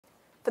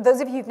For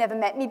those of you who've never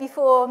met me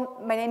before,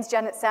 my name's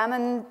Janet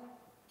Salmon.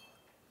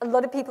 A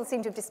lot of people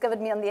seem to have discovered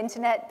me on the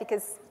internet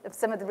because of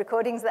some of the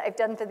recordings that I've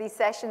done for these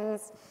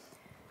sessions.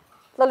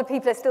 A lot of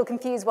people are still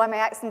confused why my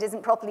accent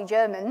isn't properly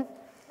German.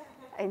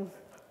 I'm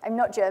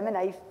not German.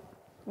 I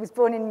was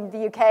born in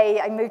the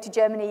UK. I moved to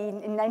Germany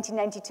in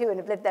 1992 and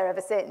have lived there ever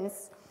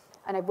since.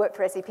 And I've worked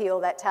for SAP all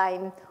that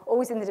time,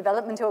 always in the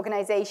development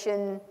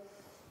organization.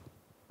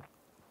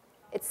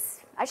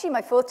 It's actually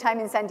my 4th time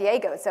in San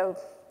Diego, so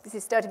this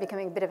has started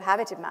becoming a bit of a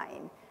habit of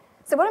mine.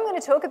 So what I'm going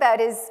to talk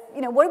about is,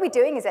 what are we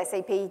doing as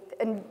SAP?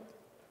 And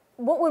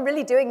what we're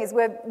really doing is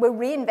we're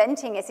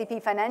reinventing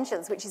SAP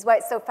Financials, which is why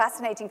it's so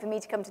fascinating for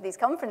me to come to these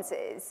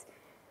conferences,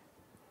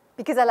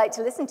 because I like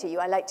to listen to you.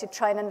 I like to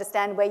try and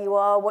understand where you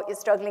are, what you're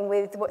struggling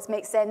with, what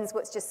makes sense,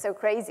 what's just so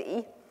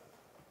crazy.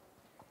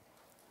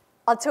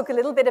 I'll talk a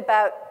little bit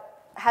about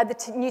how the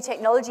new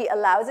technology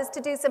allows us to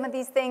do some of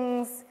these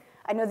things.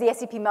 I know the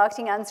SAP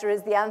marketing answer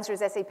is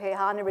SAP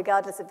Hana,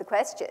 regardless of the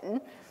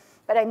question.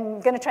 But I'm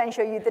going to try and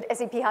show you that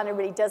SAP Hana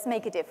really does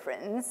make a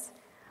difference.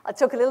 I'll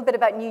talk a little bit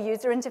about new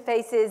user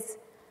interfaces.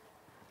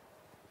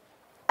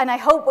 And I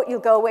hope what you'll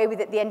go away with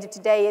at the end of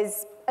today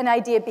is an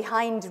idea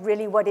behind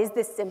really what is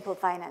this simple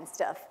finance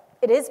stuff.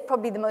 It is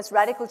probably the most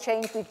radical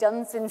change we've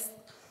done since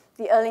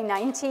the early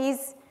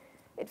 90s.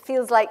 It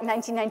feels like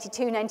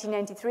 1992,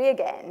 1993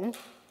 again.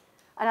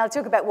 And I'll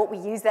talk about what we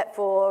use that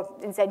for,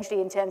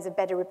 essentially in terms of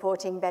better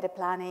reporting, better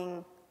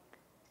planning.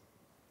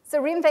 So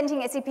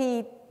reinventing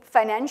SAP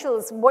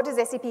Financials, what does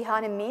SAP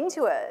HANA mean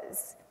to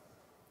us?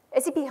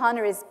 SAP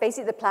HANA is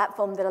basically the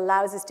platform that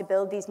allows us to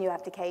build these new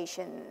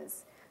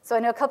applications. So I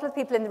know a couple of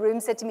people in the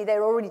room said to me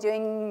they're already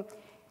doing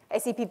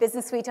SAP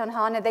Business Suite on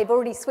HANA. They've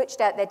already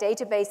switched out their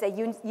database.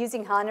 They're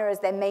using HANA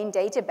as their main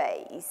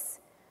database.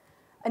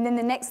 And then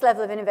the next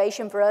level of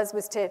innovation for us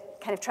was to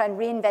kind of try and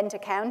reinvent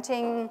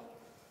accounting.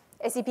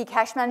 SAP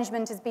Cash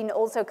Management has been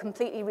also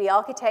completely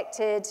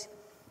re-architected.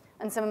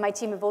 And some of my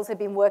team have also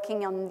been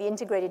working on the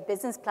integrated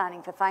business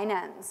planning for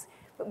finance.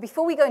 But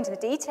before we go into the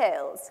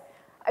details,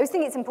 I always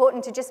think it's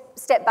important to just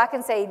step back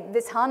and say,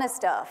 this HANA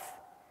stuff,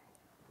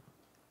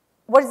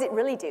 what does it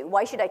really do?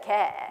 Why should I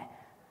care?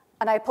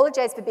 And I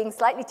apologize for being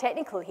slightly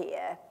technical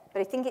here, but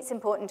I think it's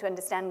important to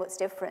understand what's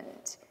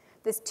different.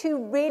 There's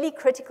 2 really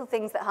critical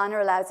things that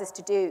HANA allows us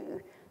to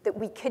do that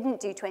we couldn't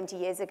do 20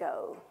 years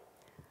ago.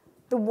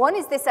 The one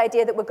is this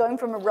idea that we're going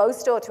from a row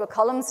store to a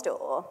column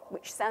store,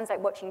 which sounds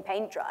like watching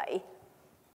paint dry.